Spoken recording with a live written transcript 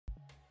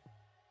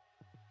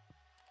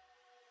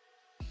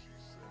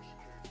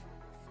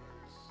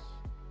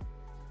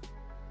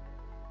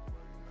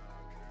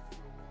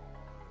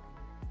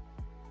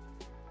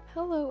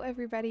Hello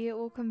everybody,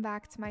 welcome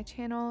back to my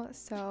channel.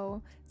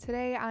 So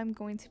today I'm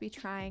going to be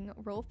trying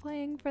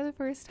role-playing for the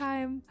first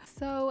time.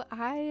 So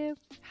I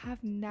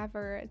have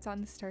never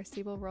done Star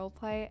Stable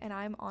roleplay and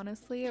I'm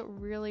honestly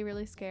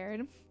really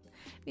scared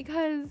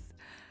because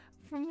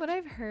from what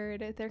I've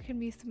heard there can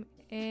be some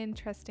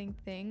interesting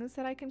things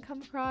that I can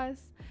come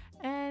across,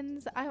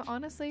 and I'm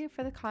honestly,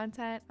 for the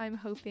content, I'm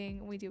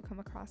hoping we do come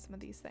across some of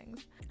these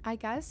things. I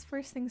guess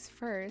first things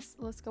first,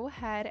 let's go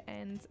ahead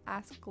and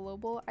ask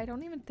global. I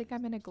don't even think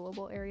I'm in a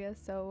global area,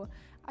 so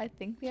I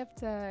think we have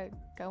to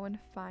go and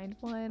find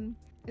one.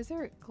 Is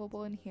there a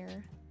global in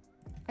here?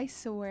 I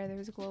swear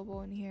there's a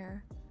global in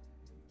here.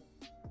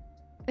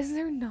 Is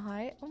there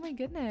not? Oh my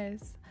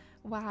goodness.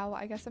 Wow,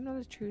 I guess I'm not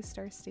a true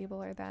Star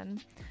Stabler then.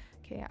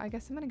 Okay, I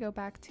guess I'm gonna go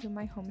back to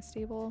my home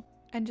stable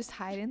and just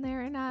hide in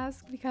there and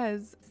ask,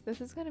 because this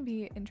is gonna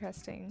be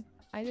interesting.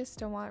 I just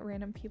don't want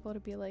random people to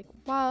be like,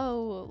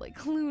 whoa,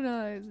 like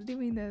Luna is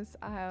doing this,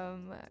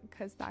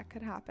 because that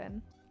could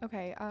happen.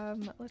 Okay,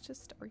 let's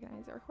just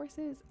organize our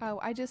horses. Oh,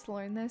 I just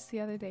learned this the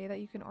other day, that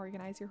you can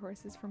organize your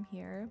horses from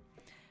here,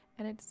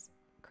 and it's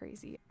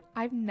crazy.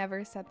 I've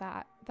never said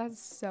that. That's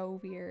so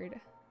weird.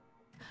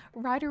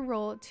 Rider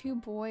role, 2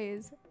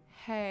 boys.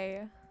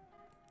 Hey.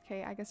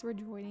 Okay, I guess we're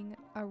joining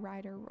a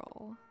rider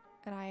role,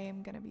 and I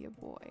am gonna be a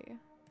boy.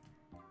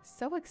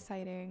 So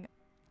exciting.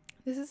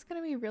 This is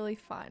gonna be really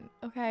fun,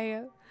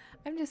 okay?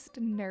 I'm just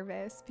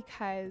nervous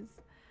because,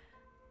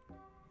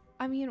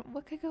 I mean,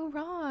 what could go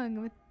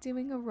wrong with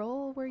doing a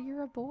role where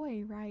you're a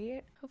boy,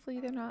 right?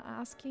 Hopefully they're not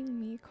asking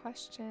me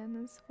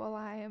questions while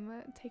I'm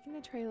taking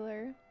the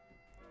trailer.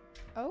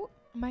 Oh,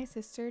 my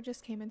sister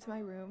just came into my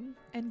room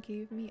and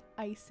gave me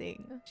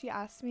icing. She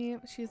asked me,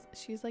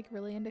 she's like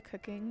really into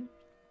cooking.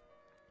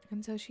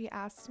 And so she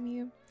asked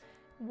me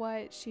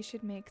what she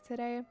should make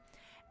today,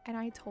 and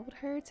I told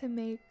her to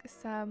make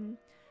some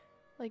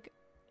like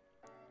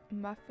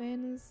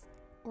muffins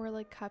or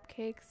like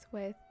cupcakes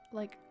with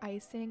like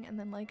icing, and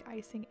then like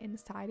icing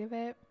inside of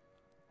it.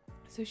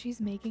 So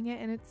she's making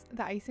it, and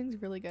the icing's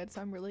really good,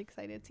 so I'm really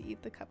excited to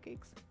eat the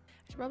cupcakes.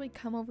 I should probably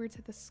come over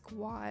to the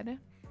squad.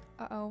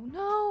 Uh-oh,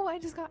 no, I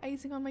just got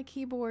icing on my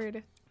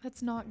keyboard.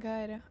 That's not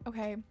good.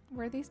 Okay,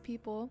 where are these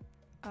people?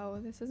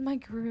 Oh, this is my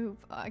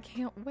group. I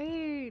can't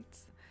wait.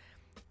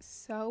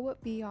 So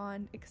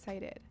beyond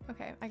excited.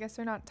 Okay, I guess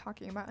they're not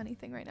talking about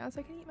anything right now,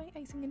 so I can eat my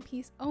icing in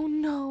peace. Oh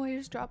no, I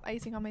just dropped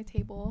icing on my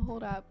table.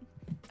 Hold up.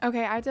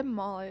 Okay, I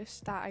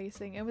demolished that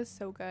icing. It was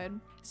so good.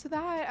 So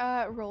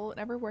that role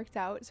never worked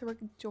out, so we're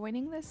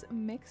joining this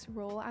mixed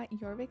role at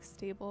Jorvik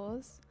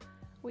Stables.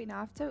 Wait, now I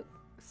have to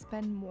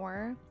spend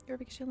more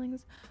Jorvik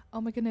shillings.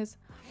 Oh my goodness.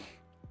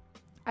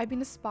 I've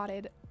been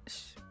spotted.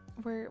 Shh.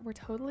 We're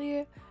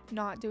totally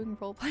not doing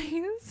role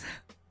plays.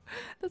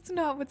 That's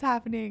not what's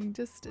happening.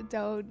 Just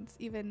don't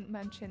even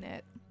mention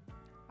it.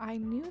 I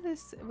knew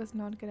this was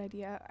not a good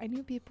idea. I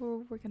knew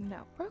people were gonna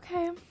know.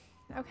 Okay,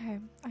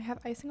 I have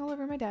icing all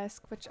over my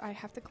desk, which I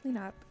have to clean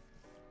up.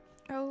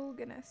 Oh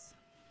goodness.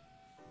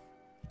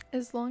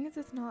 As long as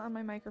it's not on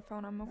my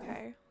microphone, I'm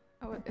okay.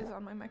 Oh, it is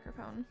on my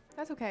microphone.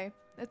 That's okay.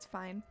 It's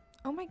fine.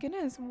 Oh my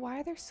goodness,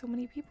 why are there so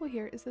many people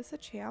here? Is this a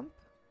champ?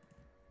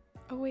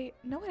 Oh wait,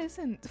 no it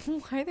isn't.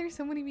 Why are there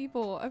so many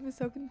people? I'm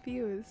so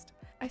confused.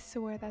 I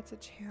swear that's a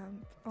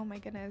champ. Oh my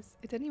goodness.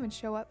 It didn't even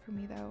show up for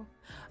me though.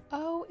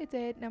 Oh, it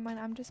did. Never mind,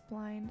 I'm just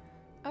blind.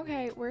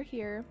 Okay, we're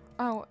here.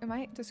 Oh, am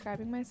I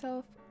describing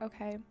myself?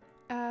 Okay.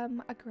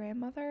 A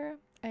grandmother,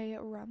 a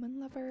ramen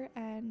lover,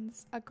 and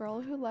a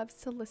girl who loves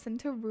to listen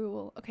to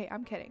Rule. Okay,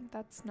 I'm kidding.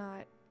 That's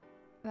not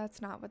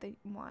what they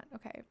want.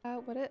 Okay.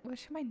 What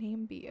should my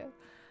name be?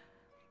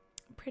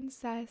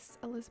 Princess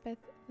Elizabeth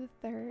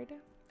III.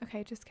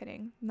 Okay, just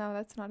kidding. No,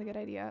 that's not a good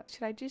idea.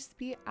 Should I just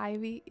be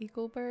Ivy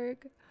Eagleberg?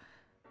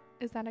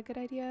 Is that a good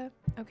idea?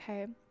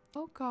 Okay.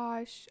 Oh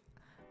gosh.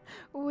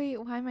 Wait,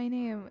 why my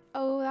name?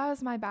 Oh, that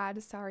was my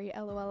bad. Sorry,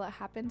 LOL. It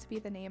happened to be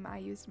the name I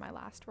used in my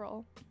last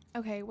role.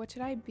 Okay, what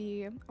should I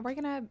be? We're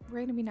gonna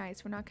be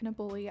nice. We're not gonna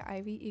bully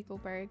Ivy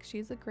Eagleberg.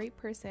 She's a great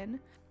person.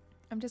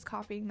 I'm just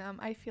copying them.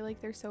 I feel like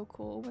they're so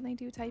cool when they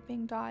do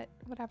typing dot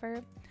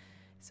whatever.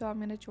 So I'm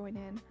gonna join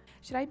in.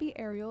 Should I be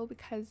Ariel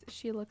because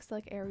she looks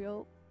like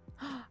Ariel?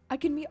 I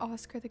can be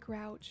Oscar the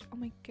Grouch. Oh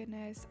my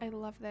goodness, I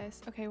love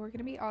this. Okay, we're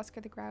gonna be Oscar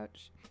the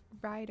Grouch.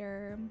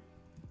 Rider.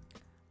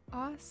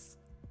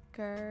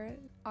 Oscar.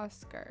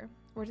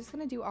 We're just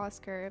gonna do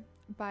Oscar,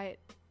 but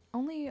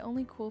only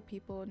cool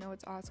people know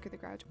it's Oscar the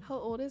Grouch. How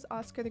old is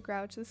Oscar the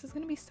Grouch? This is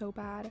gonna be so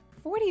bad.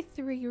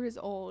 43 years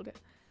old.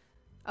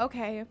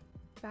 Okay.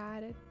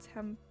 Bad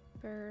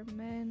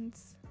temperament.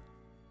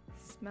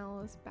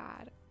 Smells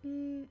bad.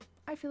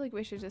 I feel like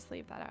we should just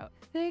leave that out.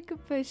 Thick,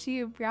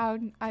 bushy,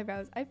 brown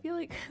eyebrows. I feel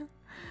like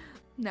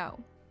no.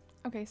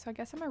 Okay, so I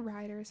guess I'm a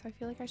rider, so I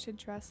feel like I should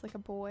dress like a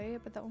boy,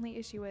 but the only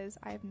issue is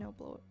I have no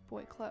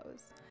boy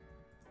clothes.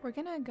 We're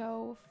gonna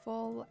go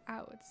full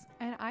out,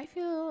 and I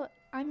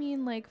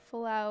mean like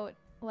full out.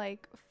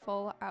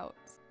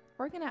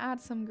 We're gonna add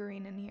some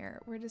green in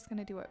here. We're just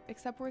gonna do it,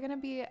 except we're gonna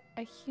be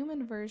a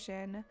human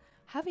version.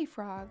 Heavy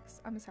frogs.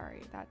 I'm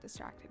sorry, that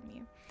distracted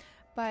me.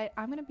 but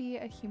I'm gonna be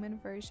a human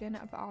version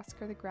of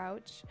Oscar the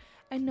Grouch,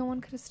 and no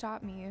one could have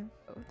stopped me.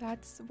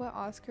 That's what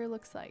Oscar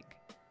looks like.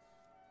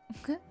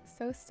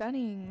 So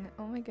stunning.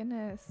 Oh my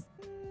goodness.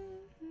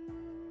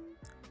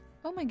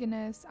 Oh my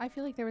goodness. I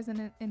feel like there was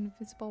an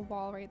invisible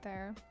wall right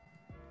there.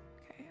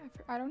 Okay,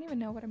 I don't even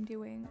know what I'm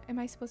doing. Am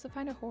I supposed to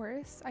find a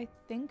horse? I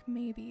think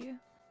maybe.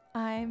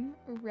 I'm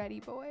ready,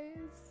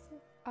 boys.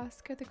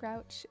 Oscar the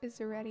Grouch is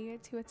ready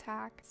to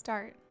attack.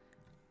 Start.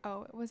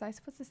 Oh, was I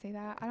supposed to say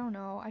that? I don't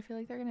know. I feel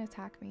like they're gonna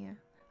attack me.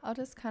 I'll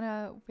just kind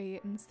of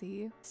wait and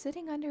see.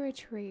 Sitting under a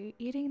tree,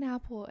 eating an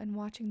apple, and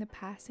watching the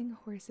passing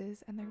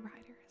horses and their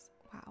riders.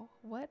 Wow,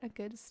 what a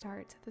good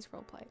start to this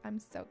roleplay. I'm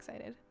so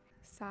excited.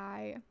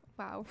 Sigh.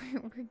 Wow,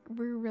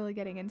 we're really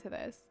getting into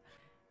this.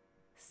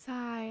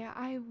 Sigh.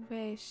 I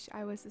wish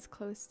I was as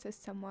close to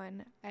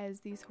someone as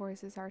these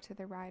horses are to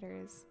the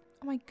riders.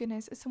 Oh my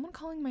goodness, is someone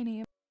calling my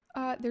name?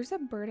 There's a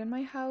bird in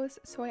my house,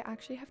 so I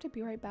actually have to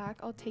be right back.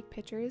 I'll take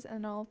pictures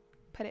and I'll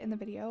put it in the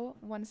video.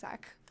 One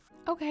sec.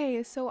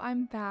 Okay, so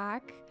I'm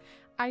back.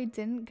 I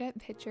didn't get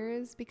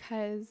pictures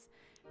because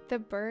the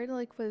bird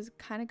like was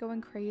kind of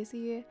going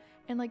crazy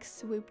and like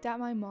swooped at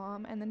my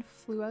mom and then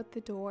flew out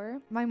the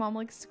door. My mom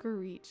like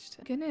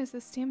screeched. Goodness,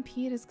 the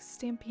stampede is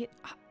stampede.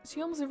 Ah,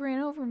 she almost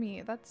ran over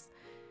me. That's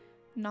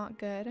not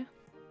good.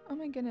 Oh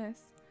my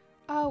goodness.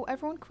 Oh,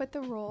 everyone quit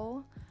the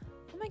roll.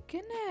 Oh my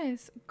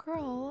goodness,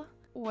 girl.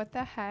 What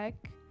the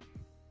heck?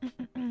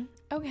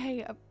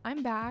 Okay,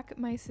 I'm back.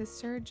 My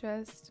sister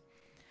just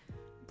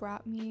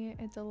brought me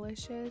a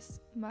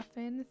delicious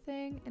muffin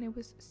thing and it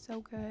was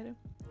so good.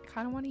 I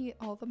kind of want to eat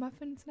all the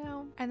muffins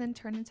now and then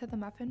turn into the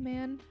muffin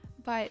man,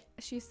 but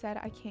she said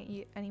I can't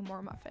eat any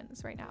more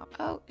muffins right now.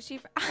 Oh,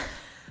 she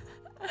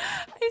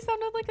I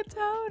sounded like a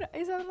toad.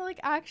 I sounded like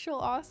actual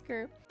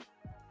Oscar.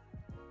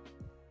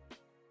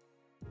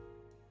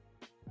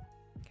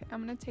 Okay, I'm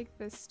gonna take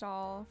this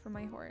stall for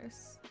my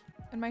horse.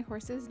 And my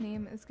horse's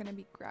name is gonna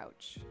be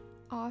Grouch.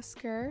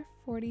 Oscar,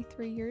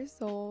 43 years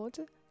old,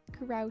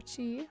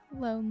 grouchy,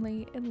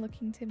 lonely, and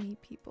looking to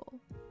meet people.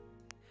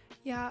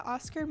 Yeah,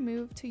 Oscar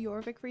moved to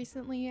Jorvik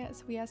recently,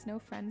 so he has no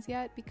friends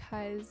yet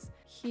because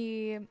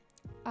he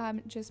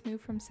just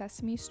moved from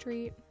Sesame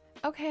Street.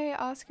 Okay,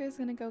 Oscar's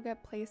gonna go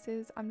get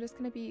places. I'm just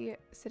gonna be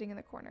sitting in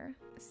the corner.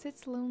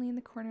 Sits lonely in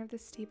the corner of the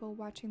stable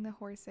watching the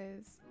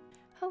horses.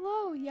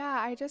 Hello, yeah,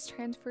 I just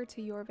transferred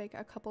to Jorvik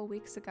a couple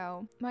weeks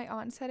ago. My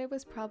aunt said it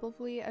was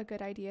probably a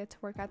good idea to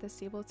work at the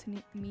stable to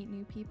meet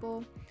new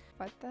people.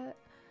 What the?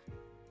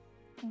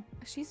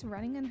 She's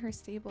running in her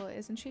stable.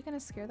 Isn't she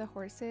gonna scare the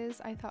horses?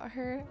 I thought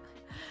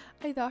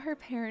her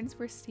parents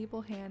were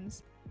stable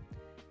hands.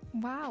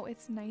 Wow,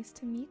 it's nice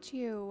to meet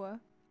you.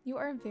 You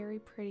are very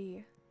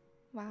pretty.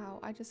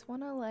 Wow, I just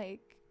wanna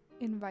like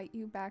invite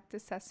you back to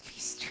Sesame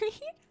Street.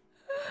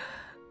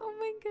 Oh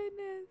my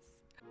goodness.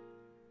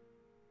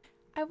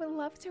 I would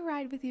love to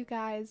ride with you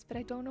guys, but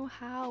I don't know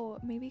how.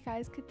 Maybe you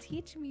guys could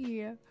teach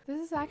me.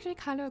 This is actually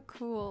kind of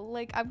cool.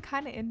 Like, I'm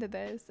kind of into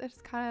this. I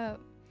just kind of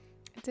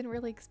didn't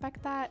really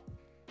expect that.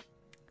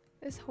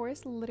 This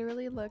horse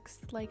literally looks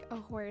like a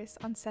horse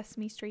on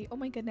Sesame Street. Oh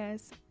my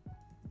goodness.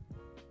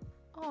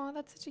 Oh,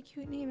 that's such a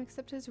cute name,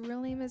 except his real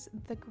name is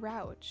the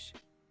Grouch.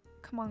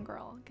 Come on,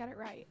 girl. Get it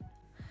right.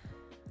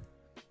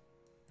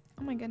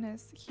 Oh my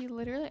goodness. He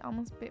literally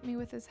almost bit me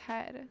with his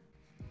head.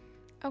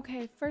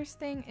 Okay, first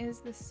thing is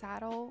the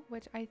saddle,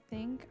 which I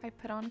think I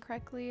put on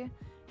correctly.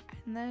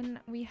 And then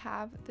we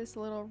have this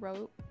little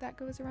rope that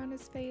goes around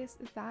his face.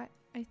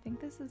 I think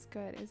this is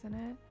good, isn't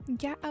it?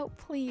 Get out,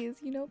 please.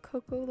 You know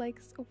Coco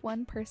likes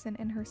one person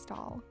in her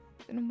stall.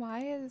 And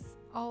why is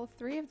all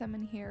three of them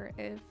in here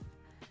if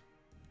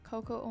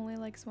Coco only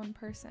likes one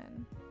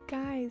person?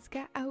 Guys,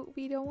 get out.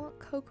 We don't want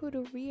Coco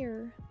to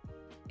rear.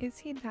 Is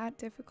he that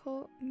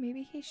difficult?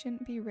 Maybe he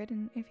shouldn't be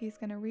ridden if he's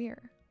gonna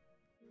rear.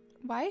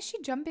 Why is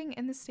she jumping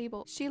in the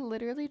stable? She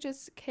literally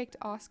just kicked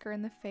Oscar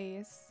in the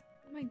face.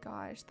 Oh my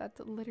gosh,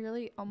 that's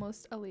literally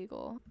almost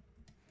illegal.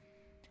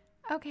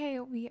 Okay,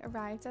 we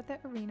arrived at the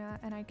arena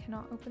and I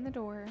cannot open the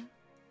door.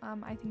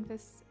 I think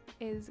this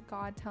is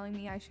God telling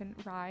me I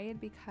shouldn't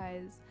ride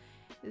because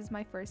this is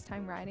my first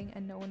time riding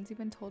and no one's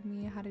even told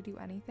me how to do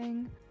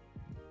anything.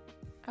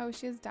 Oh,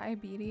 she has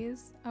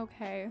diabetes?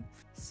 Okay.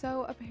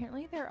 So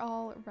apparently they're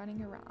all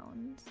running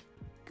around.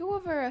 Go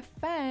over a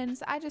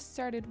fence. I just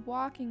started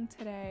walking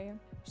today.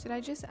 Should I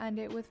just end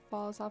it with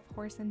falls off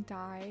horse and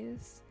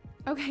dies?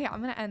 Okay,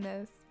 I'm gonna end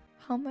this.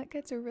 Helmet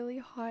gets really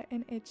hot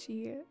and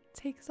itchy.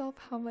 Takes off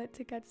helmet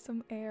to get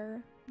some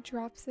air.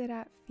 Drops it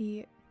at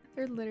feet.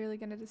 They're literally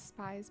gonna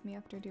despise me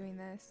after doing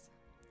this.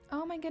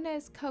 Oh my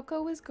goodness,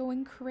 Coco is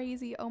going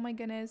crazy. Oh my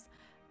goodness.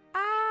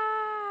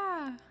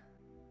 Ah!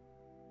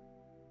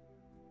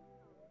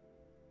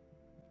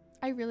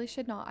 I really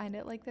should not end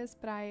it like this,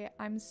 but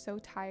I'm so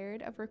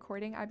tired of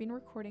recording. I've been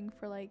recording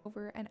for like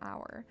over an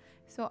hour.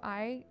 So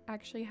I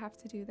actually have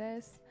to do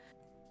this.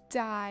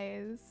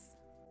 Dies.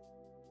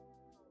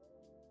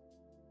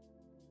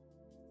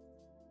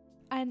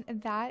 And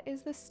that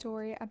is the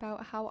story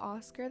about how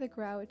Oscar the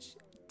Grouch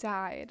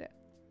died.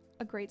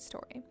 a great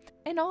story.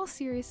 In all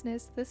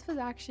seriousness, this was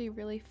actually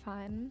really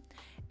fun.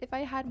 If I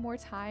had more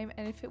time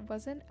and if it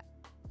wasn't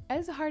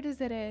as hard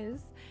as it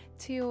is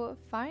to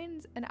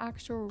find an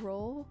actual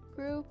role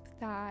group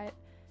that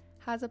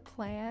has a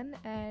plan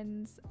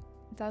and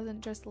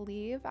doesn't just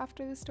leave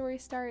after the story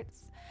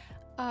starts,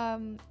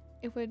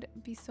 it would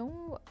be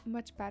so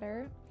much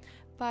better.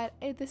 But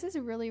this is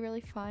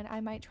really fun.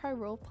 I might try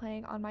role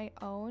playing on my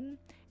own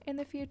in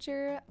the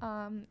future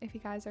if you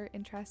guys are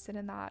interested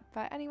in that.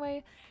 But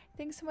anyway,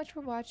 thanks so much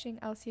for watching.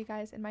 I'll see you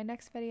guys in my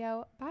next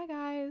video. Bye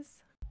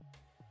guys.